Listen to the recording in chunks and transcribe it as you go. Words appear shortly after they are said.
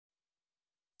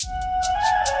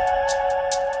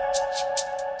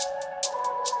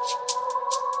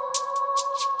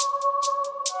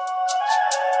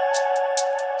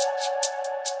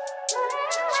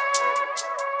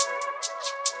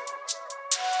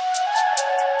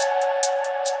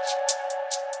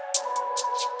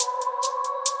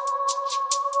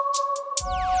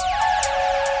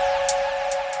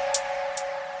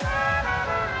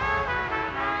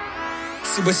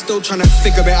See, we're still trying to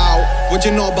figure it out. What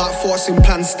do you know about forcing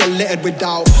plans still littered with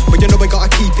doubt? But you know we gotta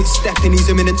keep it stepping.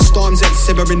 These imminent storms ain't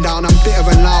simmering down. I'm bitter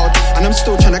and loud, and I'm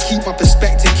still trying to keep my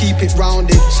perspective, keep it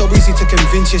rounded. So easy to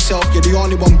convince yourself you're the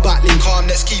only one battling calm.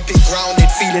 Let's keep it grounded,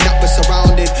 feeling that we're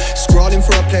surrounded. Scrolling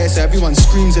for a place, everyone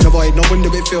screams in the void. No wonder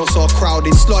it feels so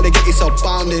crowded. Slowly get yourself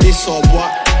bounded, it's or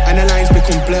what? And the lines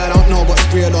become blurred, I don't know what's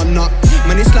real or not.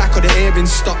 Man, it's like all the hearing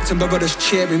stopped and my brothers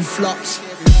cheering flops.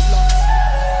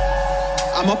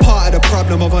 I'm a part of the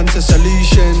problem of onto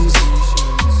solutions.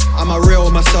 I'm a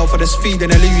real myself, or just feeding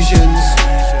illusions.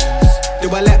 Do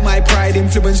I let my pride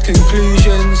influence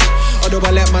conclusions, or do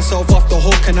I let myself off the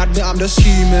hook and admit I'm just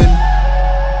human?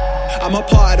 I'm a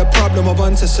part of the problem of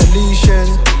onto solution.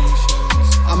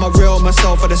 I'm a real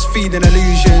myself, or just feeding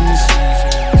illusions.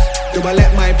 Do I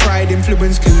let my pride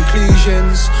influence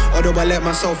conclusions, or do I let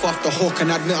myself off the hook and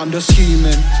admit I'm just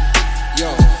human? Yo,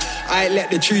 I ain't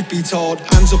let the truth be told.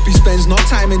 Hands up, he spends no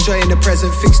time enjoying the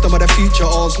present, fixed on what the future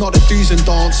holds, not the do's and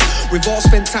don'ts. We've all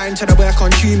spent time trying to work on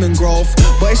human growth,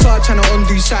 but it's hard trying to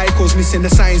undo cycles, missing the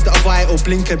signs that are vital,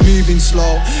 blinkered, moving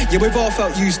slow. Yeah, we've all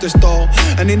felt useless though,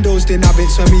 and indulged in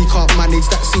habits when we can't manage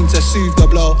that seem to soothe the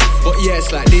blow. But yeah,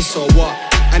 it's like this or what?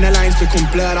 And the lines become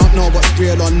blurred, I don't know what's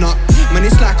real or not. Man,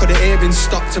 it's like all the hearing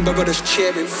stopped and my brothers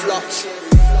cheering flops.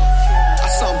 I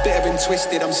sound bitter and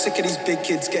twisted, I'm sick of these big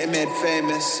kids getting made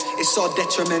famous. It's so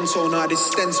detrimental now, this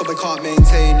stencil, we can't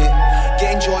maintain it.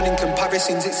 Getting drawn in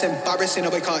comparisons, it's embarrassing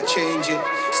how we can't change it.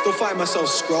 Still find myself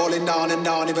scrolling down and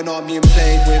down, even though I'm being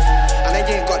played with. And I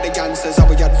ain't got the answers, how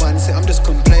we advance it, I'm just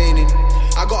complaining.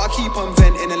 I gotta keep on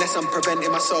venting unless I'm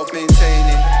preventing myself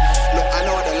maintaining. Look, I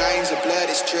know the lines are blurred,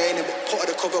 it's draining, but put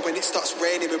her the cover when it starts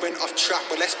raining. We went off track,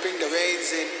 but let's bring the rains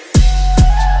in.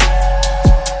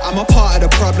 I'm a part of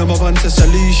the problem of onto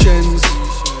solutions.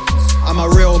 I'm a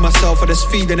real myself, or just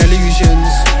feeding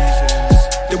illusions.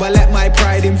 Do I let my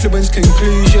pride influence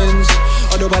conclusions,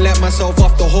 or do I let myself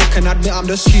off the hook and admit I'm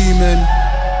just human?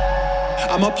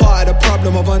 I'm a part of the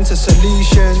problem of onto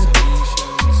solution.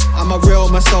 I'm a real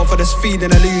myself, or just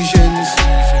feeding illusions.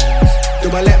 Do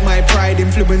I let my pride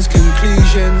influence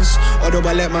conclusions, or do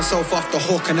I let myself off the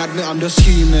hook and admit I'm just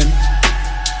human?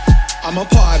 I'm a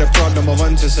part of the problem of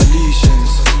onto solutions.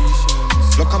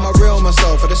 Look, I'm a real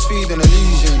myself, or just feeding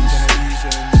illusions.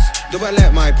 Do I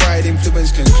let my pride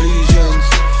influence conclusions,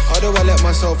 or do I let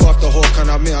myself off the hook and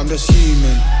admit I'm just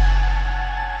human?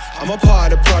 I'm a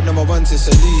part of the problem of onto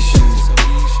solutions.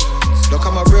 Look,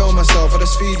 I'm a real myself, or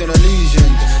just feeding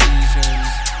illusions.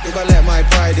 Do I let my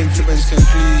pride influence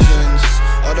conclusions,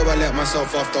 or do I let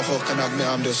myself off the hook and admit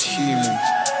I'm just human?